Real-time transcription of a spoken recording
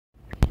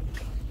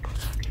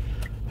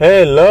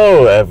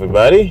Hello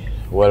everybody,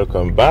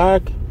 welcome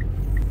back.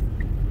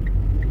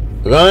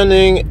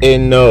 Running a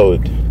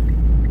node.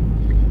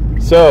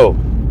 So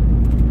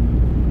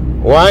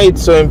why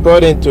it's so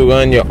important to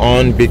run your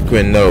own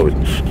Bitcoin node?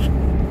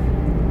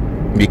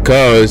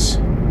 Because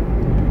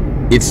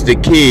it's the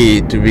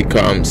key to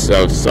become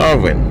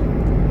self-sovereign.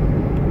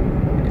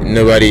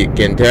 Nobody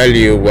can tell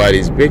you what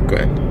is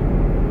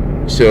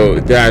Bitcoin. So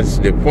that's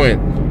the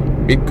point.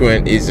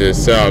 Bitcoin is a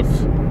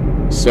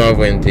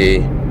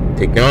self-sovereignty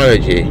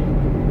technology.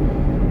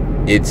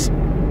 It's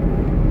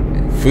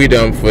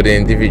freedom for the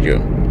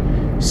individual.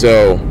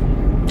 So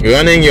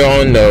running your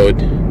own node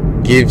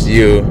gives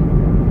you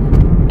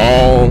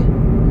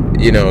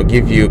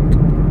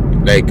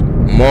like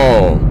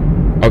more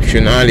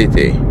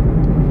optionality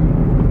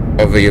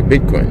over your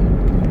Bitcoin.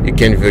 You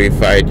can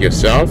verify it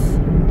yourself,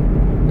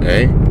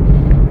 right?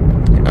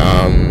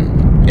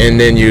 And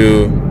then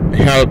you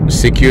help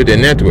secure the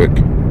network,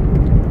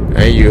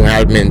 right? You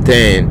help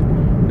maintain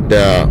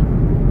the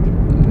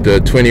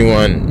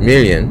 21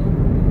 million.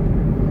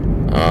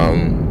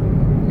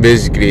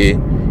 Basically,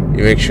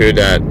 you make sure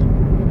that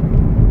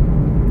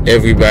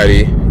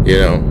everybody,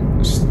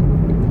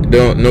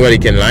 nobody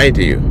can lie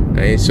to you,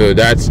 right? So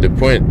that's the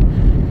point.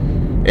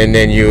 And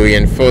then you're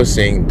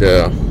reinforcing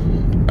the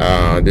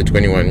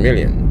 21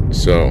 million.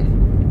 So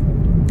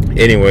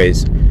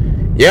anyways,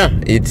 yeah,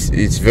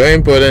 it's very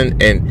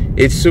important, and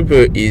it's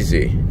super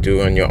easy to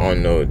run your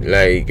own node.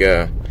 Like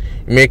it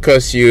may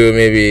cost you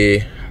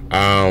maybe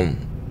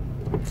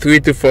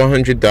 $300 to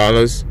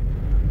 $400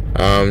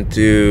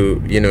 to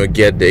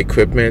get the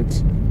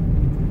equipment,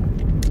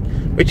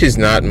 which is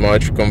not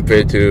much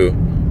compared to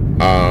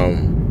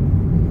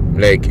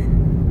like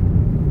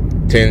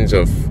tens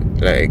of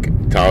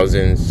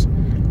thousands,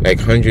 like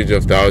hundreds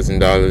of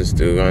 $1,000s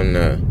to run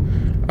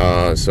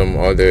some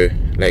other,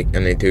 like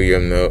an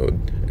Ethereum node,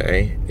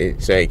 right?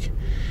 It's like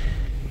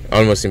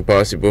almost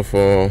impossible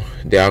for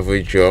the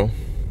average Joe.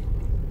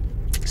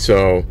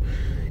 So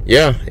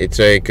yeah, it's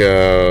like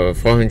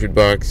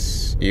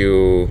 $400.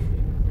 You're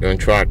on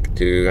track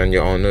to run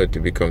your own node to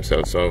become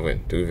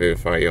self-sovereign, to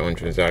verify your own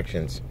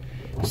transactions.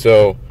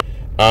 So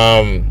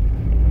and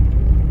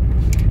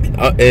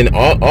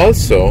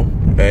also,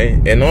 right?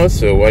 And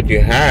also, what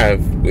you have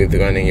with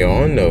running your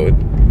own node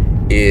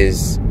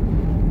is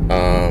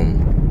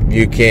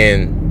you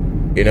can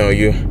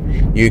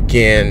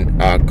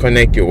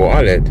connect your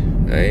wallet,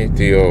 right,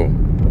 to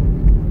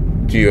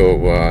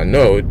your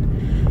node.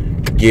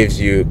 Gives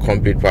you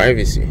complete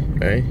privacy,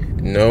 right?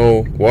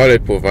 No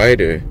wallet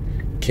provider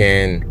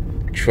can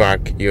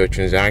track your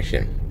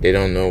transaction. They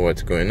don't know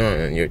what's going on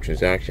in your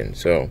transaction.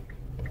 So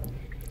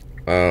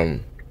yeah,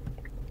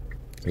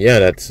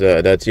 that's the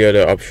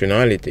other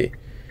optionality,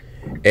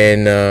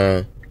 and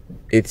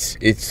it's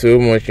so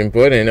much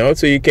important.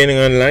 Also, you can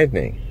run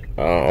Lightning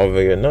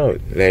over your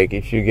node. Like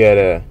if you get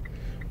a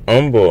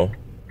humble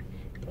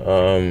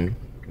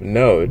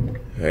node,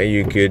 right,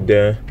 you could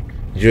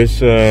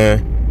just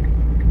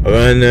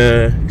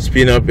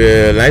spin up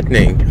a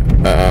Lightning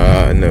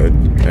node,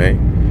 right?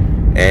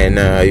 And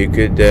you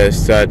could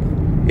start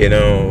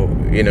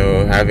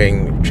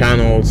having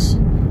channels.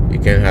 You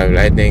can have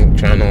Lightning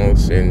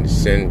channels and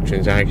send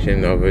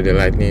transaction over the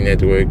Lightning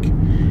network,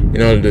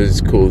 all those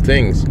cool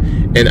things.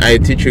 And I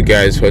teach you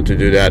guys how to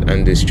do that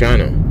on this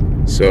channel.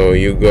 So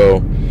you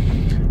go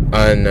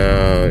and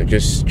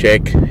just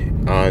check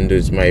on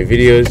my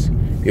videos.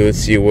 You will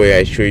see where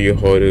I show you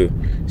how to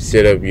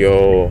set up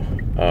your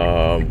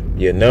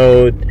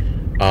node.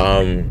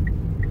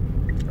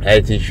 I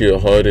teach you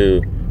how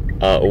to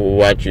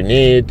what you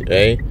need,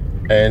 right?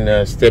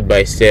 And step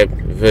by step,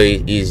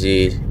 very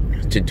easy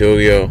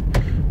tutorial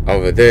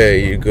over there.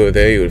 You go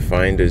there, you'll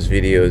find those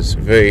videos,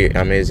 very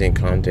amazing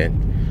content.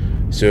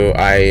 So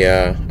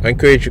I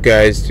encourage you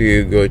guys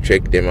to go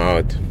check them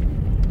out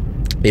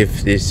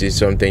if this is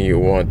something you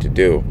want to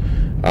do.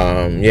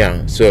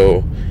 Yeah,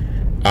 so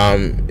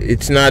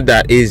it's not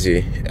that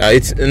easy.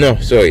 It's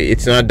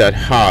not that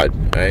hard,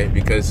 right?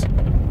 Because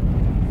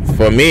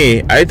for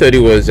me, I thought it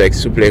was like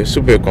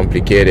super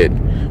complicated,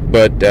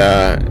 but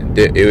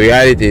the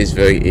reality is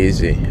very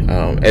easy.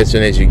 As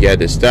soon as you get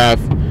the stuff,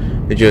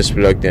 you just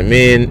plug them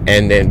in,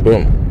 and then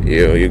boom,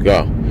 you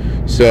go.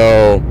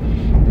 So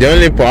the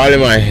only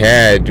problem I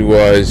had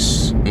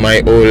was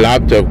my old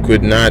laptop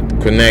could not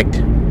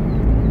connect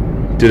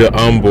to the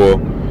Umbo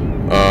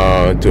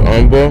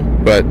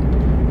but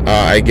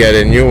I get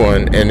a new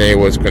one, and it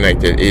was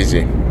connected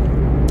easy.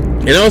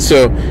 And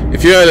also,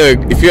 if you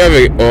have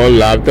an old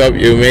laptop,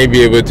 you may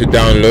be able to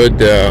download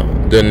the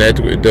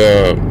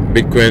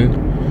Bitcoin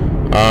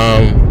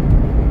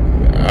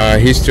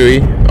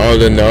history, all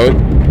the node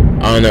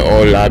on an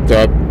old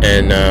laptop,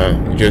 and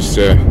just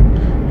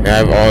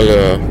have all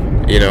the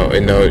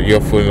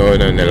your full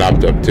node on the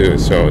laptop too.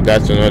 So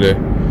that's another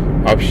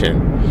option.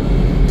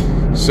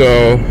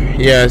 So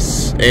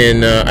yes,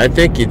 and I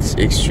think it's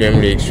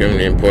extremely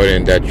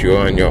important that you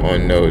on your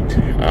own node.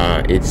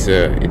 It's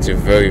a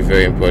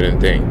very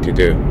important thing to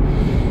do.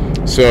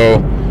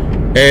 So,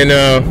 and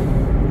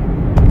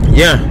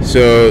yeah,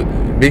 so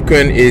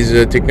Bitcoin is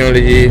a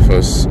technology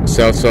for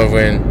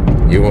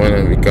self-sovereign. You want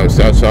to become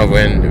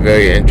self-sovereign.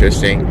 Very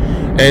interesting.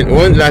 And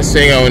one last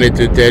thing I wanted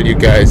to tell you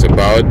guys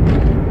about,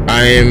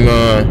 I am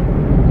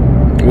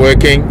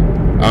working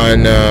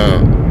on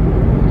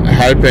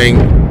helping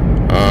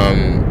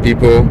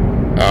people,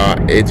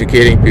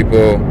 educating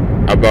people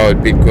about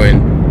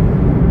Bitcoin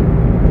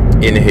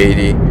in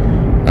Haiti.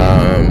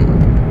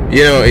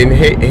 You know, in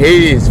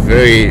Haiti is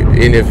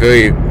in a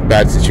very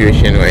bad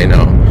situation right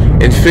now.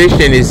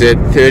 Inflation is at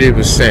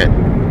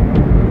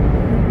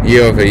 30%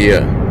 year over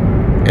year,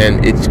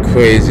 and it's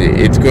crazy.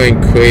 It's going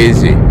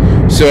crazy.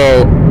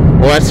 So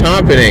what's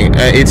happening?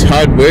 It's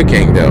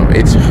hardworking though.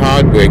 It's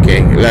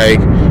hardworking. Like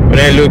when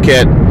I look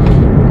at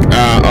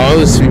all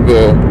those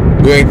people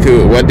going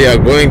through what they are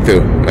going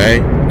through,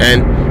 right?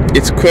 And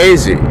it's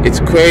crazy. It's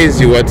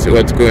crazy what's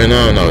going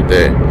on out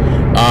there.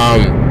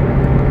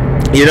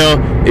 You know,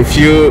 if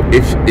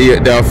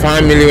their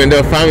family, when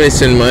their family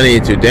send money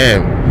to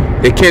them,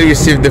 they can't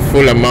receive the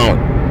full amount.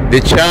 They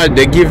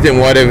give them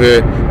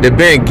whatever, the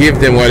bank give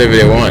them whatever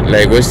they want.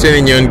 Like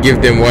Western Union give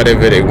them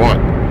whatever they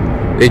want.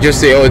 They just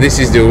say, oh, this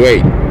is the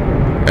rate,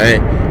 right?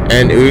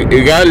 And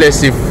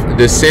regardless if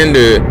the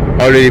sender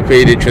already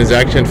paid the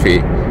transaction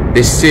fee,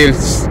 they still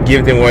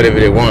give them whatever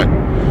they want.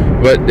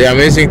 But the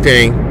amazing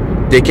thing,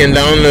 they can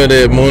download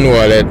the Moon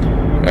wallet,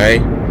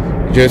 right?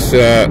 Just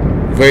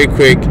very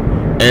quick,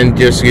 and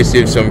just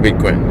receive some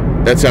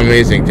Bitcoin. That's an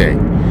amazing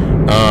thing.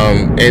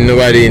 And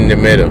nobody in the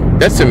middle.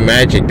 That's the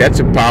magic. That's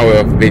the power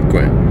of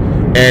Bitcoin.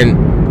 And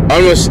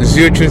almost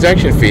zero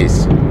transaction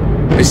fees.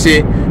 You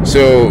see?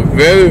 So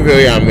very,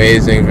 very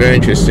amazing, very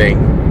interesting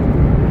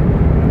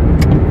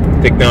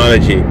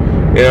technology.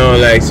 You know,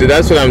 like, so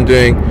that's what I'm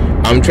doing.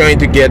 I'm trying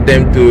to get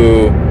them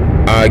to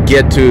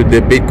get to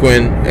the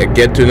Bitcoin,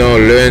 get to know,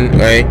 learn,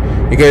 right?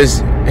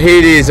 Because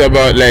Haiti is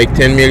about like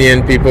 10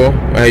 million people,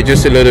 right?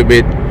 Just a little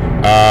bit.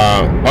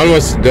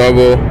 Almost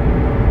double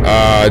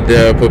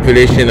the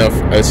population of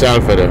El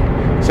Salvador.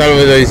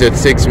 Salvador is at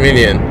 6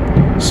 million.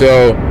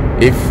 So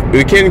if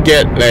we can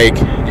get like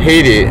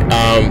Haiti,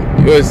 I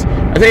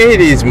think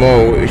Haiti is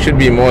more. It should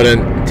be more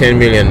than 10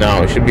 million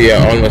now. It should be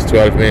almost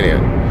 12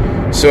 million.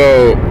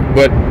 So,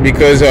 but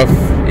because of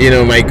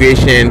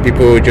migration,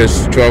 people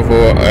just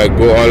travel,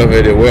 go all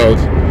over the world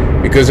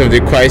because of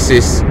the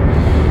crisis.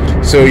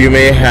 So you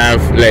may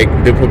have like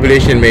the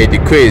population may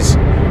decrease.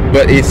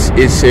 But it's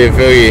a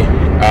very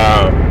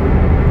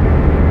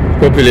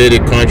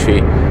populated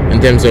country in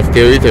terms of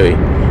territory.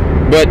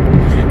 But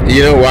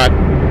you know what?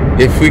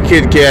 If we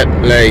could get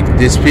like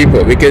these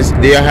people, because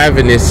they have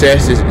a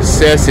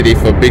necessity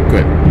for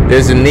Bitcoin,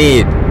 there's a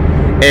need,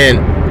 and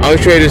I'll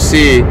try to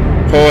see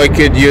how I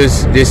could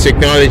use this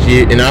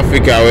technology in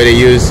Africa where they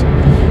use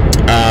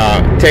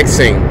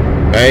texting,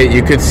 right?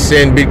 You could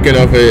send Bitcoin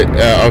over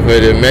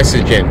the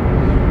messaging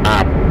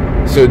app.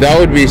 So that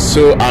would be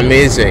so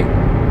amazing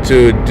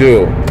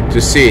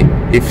to see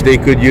if they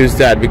could use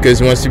that,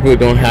 because most people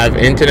don't have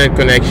internet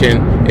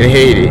connection in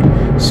Haiti.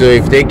 So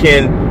if they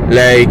can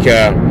like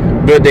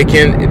but they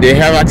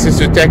have access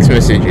to text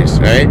messages,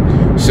 right?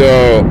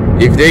 So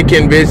if they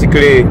can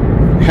basically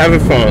have a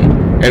phone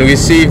and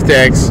receive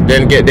text,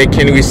 then they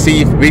can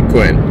receive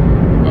Bitcoin,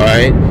 all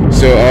right?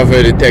 So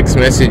over the text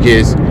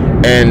messages,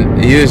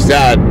 and use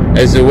that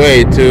as a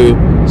way to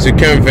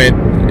circumvent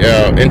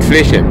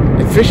inflation.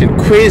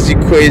 Crazy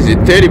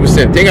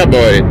 30%. Think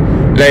about it.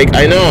 Like,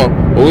 I know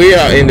we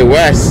are in the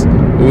West,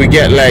 we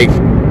get like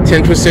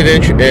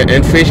 10%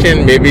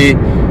 inflation, maybe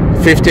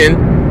 15,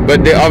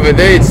 but over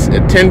there it's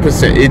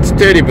 10%, it's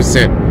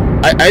 30%.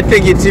 I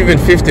think it's even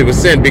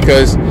 50%,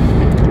 because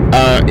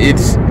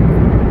it's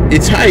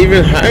high,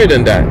 even higher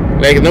than that.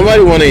 Like,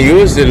 nobody want to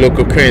use the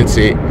local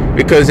currency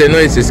because they know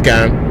it's a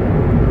scam,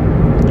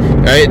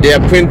 right? They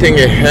are printing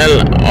a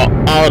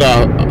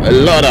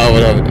lot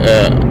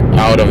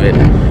out of it.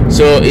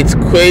 So it's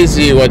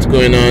crazy what's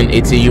going on.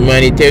 It's a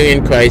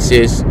humanitarian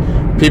crisis.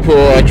 People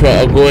are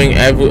going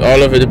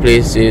all over the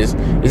places.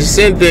 It's the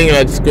same thing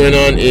that's going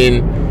on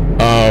in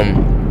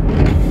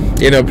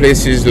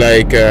places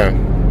like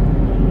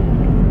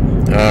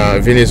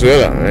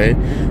Venezuela, right?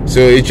 So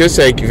it's just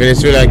like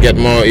Venezuela get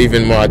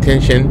even more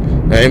attention,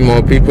 right?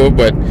 More people,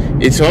 but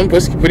it's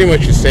almost pretty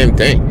much the same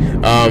thing.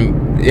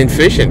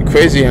 Inflation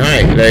crazy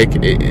high, like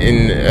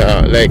in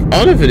like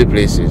all over the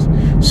places.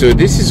 So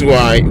this is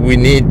why we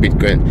need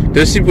Bitcoin.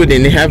 Those people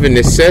didn't have a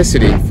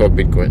necessity for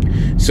Bitcoin.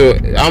 So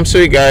I'm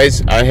sorry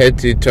guys, I had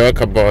to talk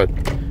about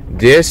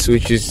this,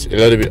 which is a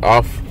little bit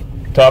off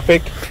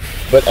topic,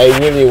 but I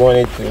really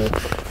wanted to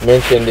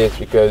mention this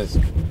because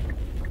I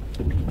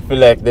feel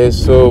like there's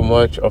so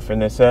much of a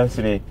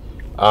necessity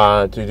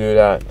to do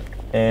that,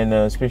 and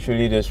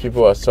especially those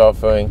people are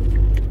suffering,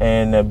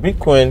 and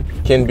Bitcoin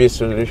can be a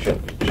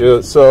solution.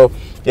 So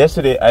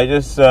yesterday I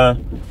just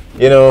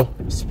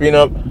spin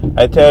up.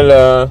 I tell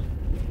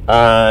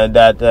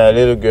that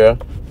little girl,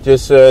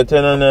 just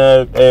turn on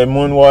a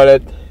Moon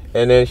wallet,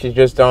 and then she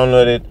just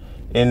downloaded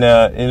in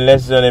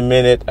less than a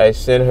minute. I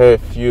sent her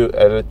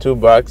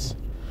 $2,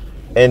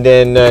 and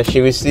then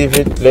she received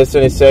it less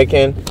than a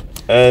second,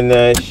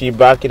 and she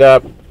backed it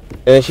up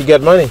and she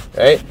get money,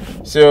 right?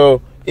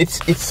 So it's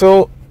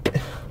so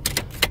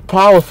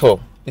powerful.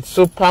 It's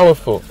so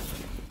powerful,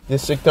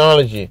 this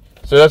technology.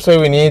 So that's why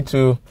we need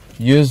to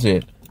use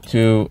it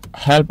to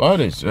help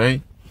others,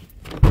 right?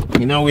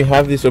 You know, we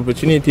have this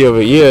opportunity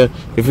over here.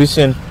 If we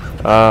send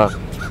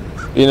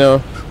you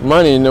know,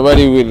 money,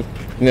 nobody will,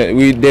 you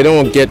know, they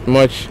don't get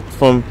much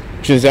from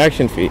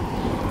transaction fee,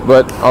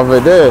 but over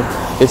there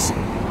it's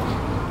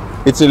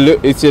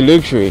a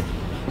luxury.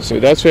 So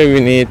that's why we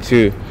need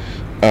to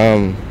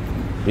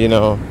you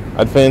know,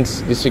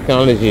 advance this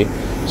technology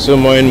so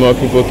more and more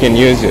people can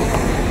use it.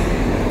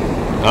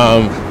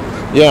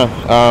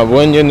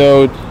 When you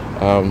know,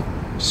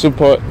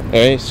 support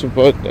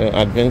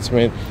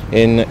advancement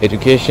in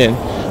education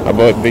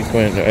about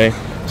Bitcoin, right?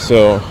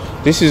 So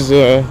this is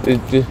the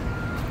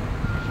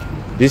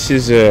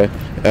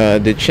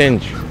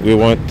change we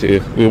want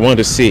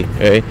to see,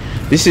 right?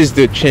 This is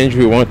the change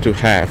we want to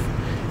have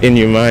in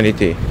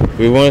humanity.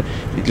 We want,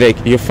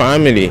 like, your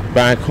family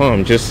back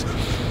home, just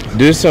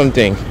do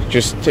something,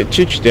 just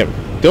teach them.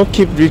 Don't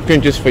keep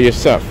Bitcoin just for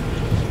yourself.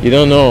 You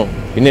don't know,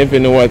 you never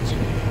know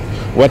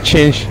what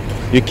change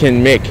you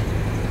can make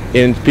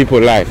in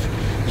people's life.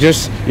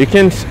 Just, you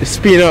can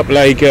spin up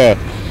like a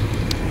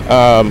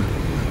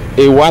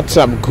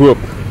WhatsApp group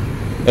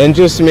and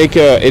just make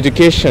a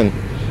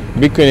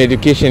Bitcoin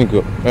education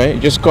group, right?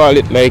 Just call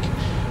it like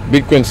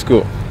Bitcoin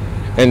school,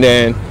 and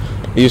then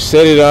you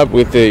set it up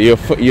with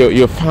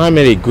your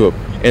family group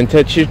and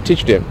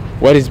teach them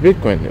what is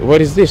Bitcoin, what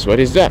is this, what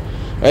is that,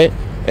 right?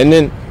 And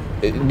then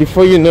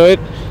before you know it,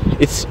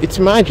 it's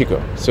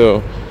magical.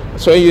 So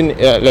you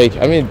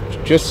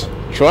just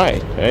try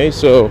it, right?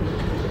 So,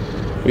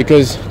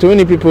 because too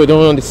many people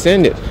don't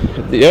understand it.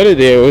 The other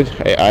day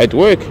at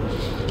work,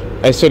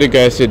 I saw the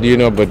guy said, "Do you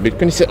know about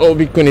Bitcoin?" He said, "Oh,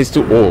 Bitcoin is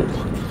too old."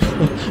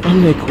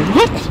 I'm like,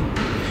 what?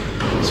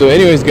 So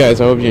anyways, guys,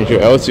 I hope you enjoy.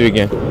 I'll see you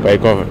again. Bye,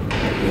 cover.